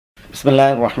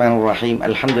ബിസ്മില്ലാഹിർറഹ്മാനിർറഹീം.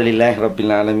 അൽഹംദുലില്ലാഹി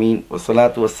റബ്ബിൽ ആലമീൻ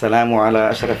വസ്സലാത്തു വസ്സലാമു അലാ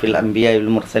അഷ്റഫിൽ അംബിയാഇ വൽ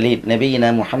മുർസലീൻ നബിയിനാ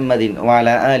മുഹമ്മദിൻ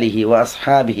വഅലാ ആലിഹി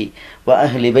വഅസ്ഹാബിഹി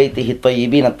വഅഹ്ലി ബൈത്തിഹി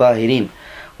ത്വയ്യിബീന ത്വാഹിരീൻ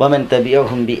വമൻ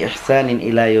തബിഅഹും ബിഇഹ്സാനിൻ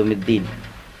ഇലാ യൗമിദ്ദീൻ.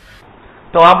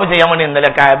 തവാഫ് ചെയ്യാൻ വേണ്ടി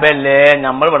ഇന്നലെ കഅബയല്ലേ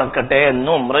നമ്മൾ വിടക്കട്ടെ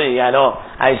എന്നും ഉംറ ചെയ്യാലോ,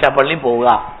 ആയിഷ പള്ളി പോവുക,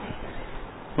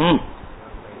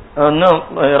 ഒന്ന്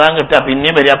ഇറാൻ കിട്ടുക,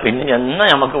 പിന്നെയും വരിക, പിന്നെ എന്നാ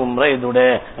നമുക്ക് ഉംറ ചെയ്തൂടെ?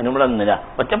 അതിനിവിടെ ഒന്നില്ല,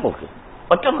 ഒറ്റ പോക്ക്,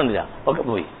 ഒറ്റൊന്നുമില്ല, ഒക്കെ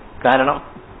പോയി. കാരണം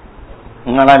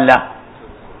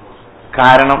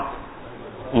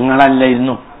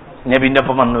നിങ്ങളല്ലായിരുന്നു നബിന്റെ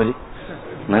ഒപ്പം വന്നവര്.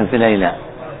 മനസ്സിലായില്ല?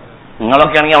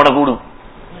 നിങ്ങളൊക്കെ ആണെങ്കിൽ അവിടെ കൂടും.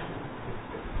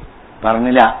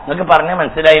 പറഞ്ഞില്ല, നിങ്ങൾക്ക് പറഞ്ഞ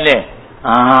മനസ്സിലായില്ലേ?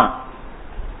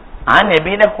 ആ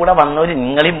നബീന്റെ കൂടെ വന്നവര്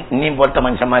നിങ്ങളീ ഇനിയും പോലത്തെ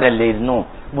മനുഷ്യന്മാരല്ലായിരുന്നു,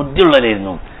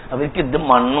 ബുദ്ധിയുള്ളവരായിരുന്നു. അവർക്ക് ഇത്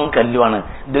മണ്ണും കല്ലുമാണ്,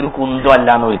 ഇതൊരു കുന്തം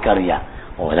അല്ലാന്ന് അവർക്കറിയാം.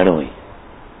 ഓരടെ പോയി.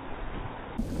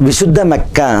 വിശുദ്ധ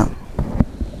മക്ക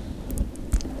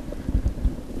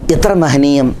എത്ര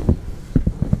മഹനീയം,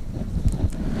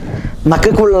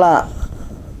 മക്കൾക്കുള്ള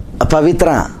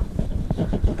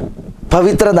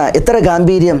പവിത്രത എത്ര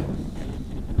ഗാംഭീര്യം.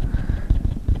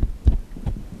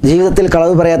 ജീവിതത്തിൽ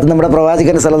കളവ് പറയാത്ത നമ്മുടെ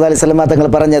പ്രവാചകൻ സല്ലല്ലാഹു അലൈഹി വസല്ലം തങ്ങൾ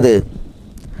പറഞ്ഞത്,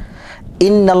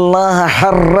 ഇന്നല്ലാഹ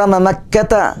ഹറമ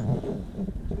മക്കത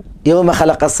യൗമ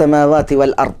ഖലഖസ് സമാവാതി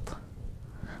വൽ അർദ്.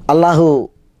 അല്ലാഹു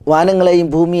വാനങ്ങളെയും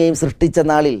ഭൂമിയെയും സൃഷ്ടിച്ച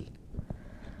നാളിൽ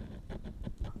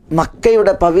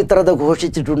മക്കയുടെ പവിത്രത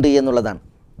ഘോഷിച്ചിട്ടുണ്ട് എന്നുള്ളതാണ്.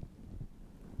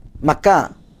 മക്ക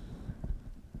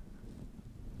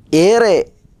ഏറെ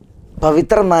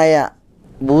പവിത്രമായ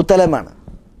ഭൂതലമാണ്.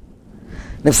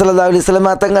 നബി സല്ലല്ലാഹു അലൈഹി വസല്ലം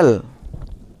തങ്ങൾ,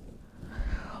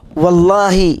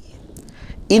 വല്ലാഹി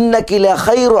ഇന്നക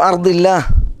ലഖൈറു അർദില്ലാഹ്,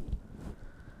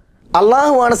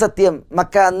 അള്ളാഹുവാണ് സത്യം,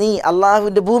 മക്ക നീ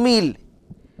അള്ളാഹുവിൻ്റെ ഭൂമിയിൽ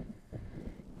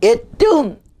ഏറ്റവും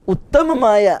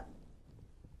ഉത്തമമായ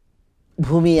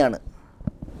ഭൂമിയാണ്.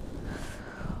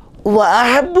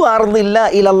 വഅഹബ്ബു അർദില്ലാ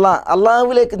ഇലല്ലാഹ്,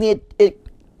 അള്ളാഹുവിലേക്ക് നീ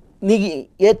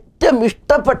ഏറ്റവും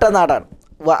ഇഷ്ടപ്പെട്ട നാടാണ്.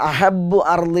 വഅഹബ്ബു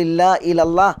അർദില്ലാ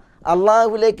ഇലല്ലാഹ്,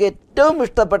 അള്ളാഹുവിലേക്ക് ഏറ്റവും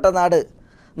ഇഷ്ടപ്പെട്ട നാട്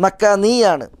മക്ക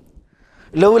നീയാണ്.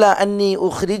 ലൗല അന്നി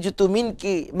ഉഖ്രിജ്തു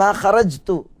മിൻകി മാ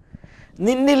ഖറജ്തു,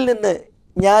 നിന്നിൽ നിന്ന്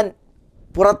ഞാൻ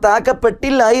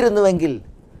പുറത്താക്കപ്പെട്ടില്ലായിരുന്നുവെങ്കിൽ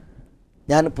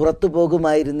ഞാൻ പുറത്തു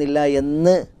പോകുമായിരുന്നില്ല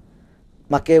എന്ന്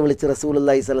മക്കയെ വിളിച്ച്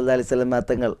റസൂലുള്ളാഹി സ്വല്ലല്ലാഹി അലൈഹി വസല്ലം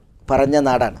തങ്ങൾ പറഞ്ഞ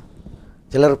നാടാണ്.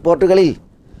 ചില റിപ്പോർട്ടുകളിൽ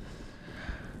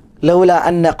ലൗല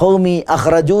അന്ന ഖൗമി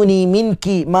അഖ്റജൂനി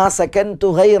മിൻകി മാ സകൻതു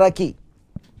ഗൈറകി,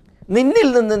 നിന്നിൽ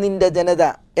നിന്ന്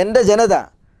എൻ്റെ ജനത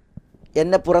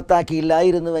എന്നെ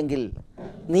പുറത്താക്കിയില്ലായിരുന്നുവെങ്കിൽ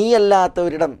നീയല്ലാത്ത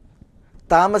ഒരിടം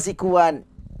താമസിക്കുവാൻ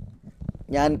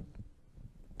ഞാൻ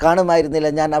കാണുമായിരുന്നില്ല,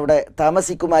 ഞാൻ അവിടെ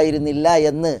താമസിക്കുമായിരുന്നില്ല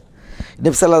എന്ന്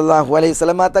നബി സല്ലല്ലാഹു അലൈഹി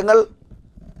വസല്ലം തങ്ങൾ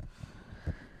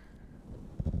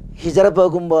ഹിജറ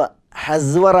പോകുമ്പോൾ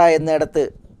ഹസ്വറ എന്നിടത്ത്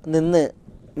നിന്ന്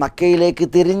മക്കയിലേക്ക്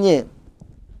തിരിഞ്ഞ്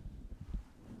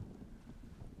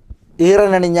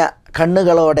ഈറനണിഞ്ഞ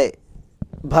കണ്ണുകളോടെ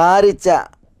ഭാരിച്ച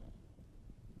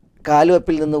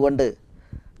കാലുവെപ്പിൽ നിന്നുകൊണ്ട്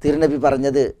തിരുനബി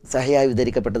പറഞ്ഞത് സഹിയായി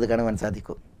ഉദ്ധരിക്കപ്പെട്ടത് കാണുവാൻ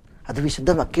സാധിക്കും. അത്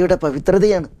വിശുദ്ധ മക്കയുടെ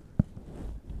പവിത്രതയാണ്.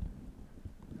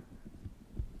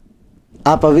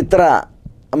 ആ പവിത്ര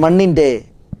മണ്ണിൻ്റെ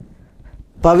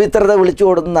പവിത്രത വിളിച്ചു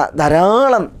കൊടുക്കുന്ന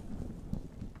ധാരാളം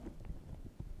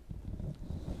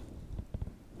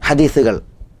ഹദീസുകൾ.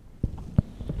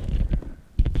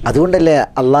 അതുകൊണ്ടല്ലേ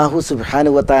അല്ലാഹു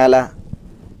സുബ്ഹാനഹു വ തആല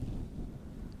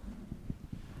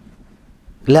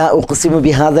ലാ ഉഖ്സിമു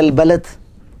ബിഹാദൽ ബലദ്,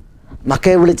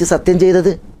 മക്കയെ വിളിച്ച് സത്യം ചെയ്തത്,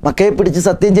 മക്കയെ പിടിച്ച്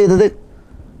സത്യം ചെയ്തത്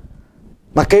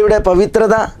മക്കയുടെ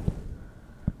പവിത്രത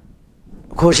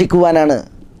ഘോഷിക്കുവാനാണ്.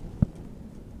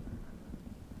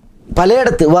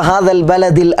 പലയിടത്ത് വഹാദൽ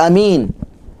ബലദിൽ അമീൻ,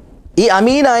 ഈ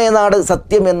അമീനായ നാട്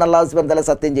സത്യം എന്ന് അല്ലാഹു സുബ്ഹാനഹു വ തആല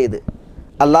സത്യം ചെയ്ത്.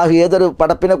 അള്ളാഹു ഏതൊരു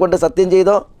പടപ്പിനെ കൊണ്ട് സത്യം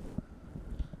ചെയ്തോ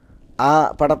ആ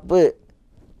പടപ്പ്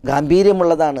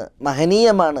ഗാംഭീര്യമുള്ളതാണ്,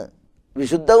 മഹനീയമാണ്,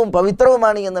 വിശുദ്ധവും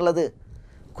പവിത്രവുമാണ് എന്നുള്ളത്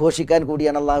ഘോഷിക്കാൻ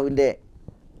കൂടിയാണ് അള്ളാഹുവിൻ്റെ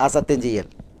ആ സത്യം ചെയ്യൽ.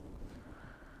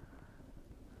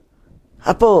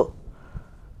 അപ്പോൾ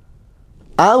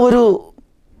ആ ഒരു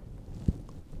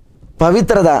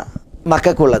പവിത്രത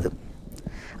മക്കൾക്കുള്ളത്.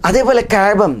 അതേപോലെ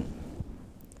കഅബം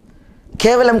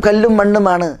കേവലം കല്ലും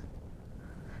മണ്ണുമാണ്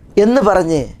എന്ന്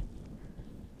പറഞ്ഞ്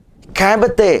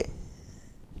കഅബത്തെ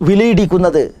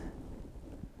വിലയിടിക്കുന്നത്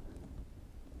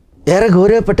ഏറെ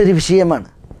ഗൗരവപ്പെട്ടൊരു വിഷയമാണ്.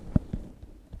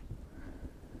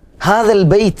 ഹാദൽ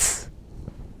ബൈത്ത്,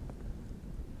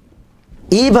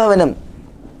 ഈ ഭവനം,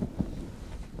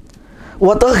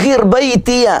 വതഹിർ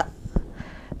ബൈതിയ,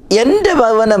 എൻ്റെ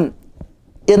ഭവനം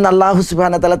എന്ന് അല്ലാഹു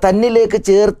സുബ്ഹാനഹു വ തആല തന്നിലേക്ക്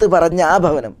ചേർത്ത് പറഞ്ഞ ആ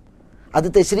ഭവനം, അത്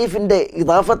തശ്രീഫിൻ്റെ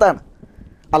ഇദാഫത്താണ്.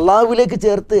 അള്ളാഹുവിലേക്ക്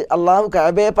ചേർത്ത് അള്ളാഹു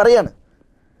കഅബയെ പറയാണ്.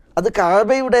 അത്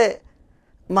കഅബയുടെ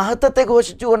മഹത്വത്തെ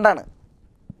ഘോഷിച്ചുകൊണ്ടാണ്.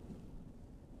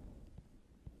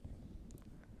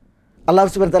 അല്ലാഹു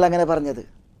സുബ്ഹാനഹു വ തആല അങ്ങനെ പറഞ്ഞത്.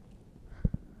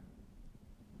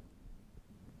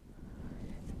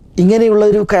 ഇങ്ങനെയുള്ള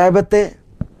ഒരു കഅബത്തെ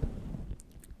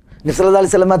നബി സല്ലല്ലാഹു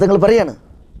അലൈഹി വസല്ലം തങ്ങൾ പറയാണ്,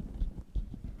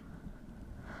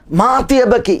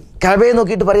 മാതിയബക്കി, കഅബയെ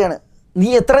നോക്കിയിട്ട് പറയാണ്, നീ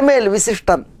എത്രമേൽ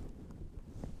വിശിഷ്ടം,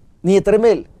 നീ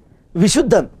എത്രമേൽ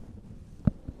വിശുദ്ധം.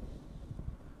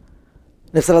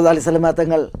 നബി സല്ലല്ലാഹു അലൈഹി വസല്ലം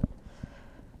തങ്ങൾ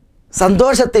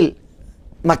സന്തോഷത്തിൽ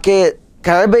മക്കയെ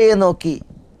കഅബയെ നോക്കി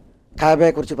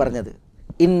കഅബയെക്കുറിച്ച് പറഞ്ഞത്,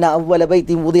 ഇന്ന അവ്വല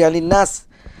ബൈത്തി വുദിഅ ലിന്നാസ്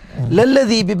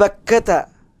ലല്ലദീ ബിബക്കത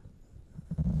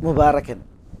മുബാറക്കൻ.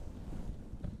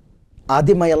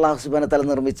 ആദ്യമായി അല്ലാഹു സുബ്ഹാനഹു വ തആല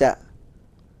നിർമ്മിച്ച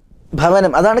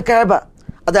ഭവനം അതാണ് കഅബ.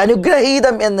 അത്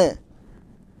അനുഗ്രഹീതം എന്ന്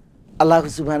അല്ലാഹു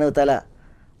സുബ്ഹാനഹു വ തആല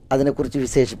അതിനെക്കുറിച്ച്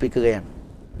വിശേഷിപ്പിക്കുകയാണ്.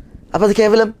 അപ്പോൾ അത്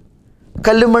കേവലം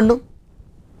കല്ലും മണ്ണും,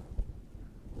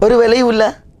 ഒരു വിലയുമില്ല,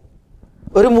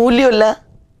 ഒരു മൂല്യമില്ല,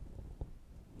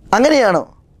 അങ്ങനെയാണോ?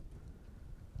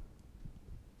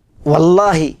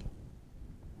 വല്ലാഹി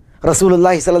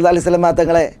റസൂലുള്ളാഹി സ്വല്ലല്ലാഹു അലൈഹി വസല്ലം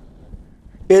തങ്ങളെ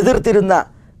എതിർത്തിരുന്ന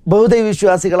ബൗദ്ധ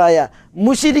വിശ്വാസികളായ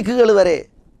മുശ്രിക്കുകൾ വരെ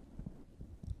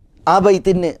ആ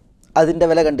ബൈത്തിന് അതിൻ്റെ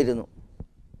വില കണ്ടിരുന്നു,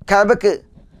 കഅബക്ക്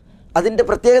അതിൻ്റെ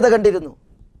പ്രത്യേകത കണ്ടിരുന്നു.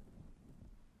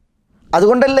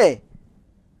 അതുകൊണ്ടല്ലേ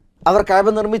അവർ കഅബ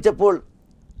നിർമ്മിച്ചപ്പോൾ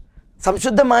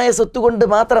സംശുദ്ധമായ സ്വത്തുകൊണ്ട്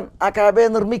മാത്രം ആ കഅബയെ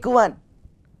നിർമ്മിക്കുവാൻ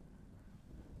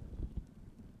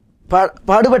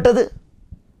പാടുപെട്ടത്.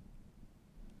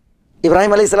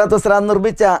 ഇബ്രാഹിം അലൈഹി സ്വലാത്തു വസ്സലാം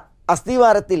നിർമ്മിച്ച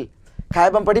അസ്ഥിവാരത്തിൽ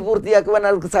കഅബ പടി പൂർത്തിയാക്കുവാൻ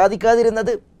അവർക്ക്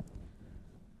സാധിക്കാതിരുന്നത്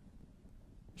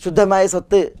ശുദ്ധമായ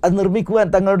സ്വത്ത് അത് നിർമ്മിക്കുവാൻ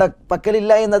തങ്ങളുടെ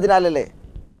പക്കലില്ല എന്നതിനാലല്ലേ?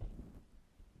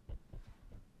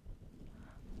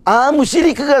 ആ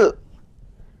മുശ്രിക്കുകൾ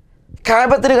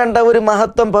കഅബത്തിന് കണ്ട ഒരു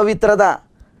മഹത്വം, പവിത്രത,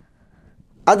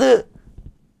 അത്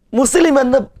മുസ്ലിം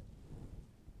എന്ന്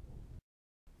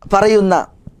പറയുന്ന,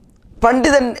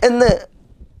 പണ്ഡിതൻ എന്ന്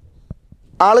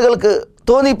ആളുകൾക്ക്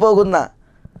തോന്നിപ്പോകുന്ന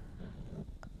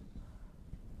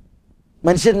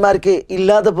മനുഷ്യന്മാർക്ക്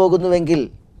ഇല്ലാതെ പോകുന്നുവെങ്കിൽ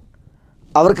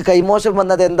അവർക്ക് കൈമോശം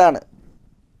വന്നത് എന്താണ്,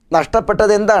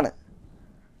 നഷ്ടപ്പെട്ടത് എന്താണ്?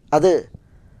 അത്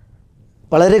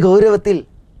വളരെ ഗൗരവത്തിൽ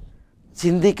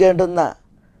ചിന്തിക്കേണ്ടുന്ന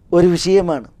ഒരു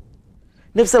വിഷയമാണ്.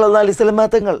 നബി സല്ലല്ലാഹു അലൈഹി വസല്ലം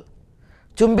തങ്ങൾ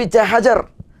ചുംബിച്ച ഹജർ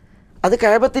അത്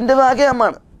കഅബത്തിൻ്റെ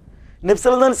ഭാഗമാണ്. നബി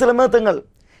സല്ലല്ലാഹു അലൈഹി വസല്ലം തങ്ങൾ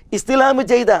ഇസ്തിലാമ്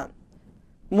ചെയ്ത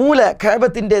മൂല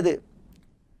കഅബത്തിൻ്റേത്,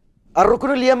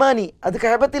 അർറുക്നുൽ യമാനി, അത്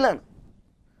കഅബത്തിലാണ്.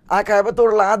 ആ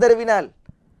കഅബത്തോടുള്ള ആദരവിനാൽ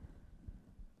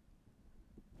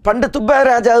പണ്ട് തുബ്ബ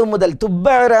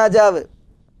രാജാവ്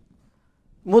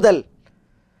മുതൽ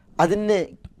അതിന്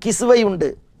കിസ്വയുണ്ട്,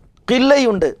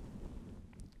 ഖില്ലയുണ്ട്.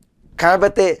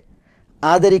 കഅബത്തെ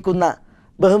ആദരിക്കുന്ന,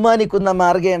 ബഹുമാനിക്കുന്ന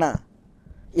മാർഗേണ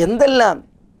എന്തെല്ലാം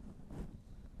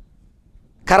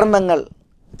കർമ്മങ്ങൾ,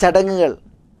 ചടങ്ങുകൾ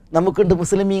നമുക്കുണ്ട്,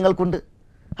 മുസ്ലിമീങ്ങൾക്കുണ്ട്.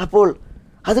 അപ്പോൾ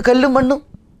അത് കല്ലും മണ്ണും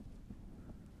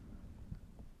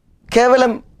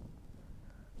കേവലം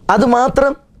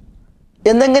അതുമാത്രം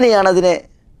എന്നെങ്ങനെയാണ് അതിനെ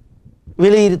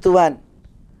വിലയിരുത്തുവാൻ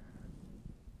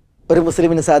ഒരു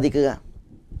മുസ്ലിമിന് സാധിക്കുക?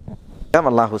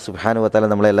 അല്ലാഹു സുബ്ഹാനഹു വ തആല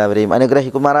നമ്മളെല്ലാവരെയും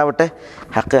അനുഗ്രഹിക്കുമാറാവട്ടെ.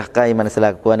 ഹക്ക് ഹക്കായി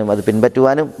മനസ്സിലാക്കുവാനും അത്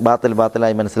പിൻപറ്റുവാനും ബാത്തിൽ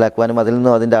ബാത്തിലായി മനസ്സിലാക്കുവാനും അതിൽ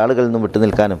നിന്നും അതിൻ്റെ ആളുകളിൽ നിന്നും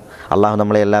വിട്ടുനിൽക്കാനും അള്ളാഹു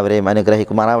നമ്മളെ എല്ലാവരെയും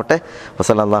അനുഗ്രഹിക്കുമാറാവട്ടെ.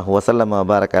 വസല്ലല്ലാഹു വസല്ലമ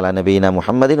വബാറക അലാ നബീന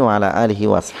മുഹമ്മദിൻ വഅലാ ആലിഹി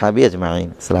വഅസ്ഹാബിഹി അജ്മഈൻ.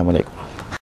 അസ്സലാമു അലൈക്കും.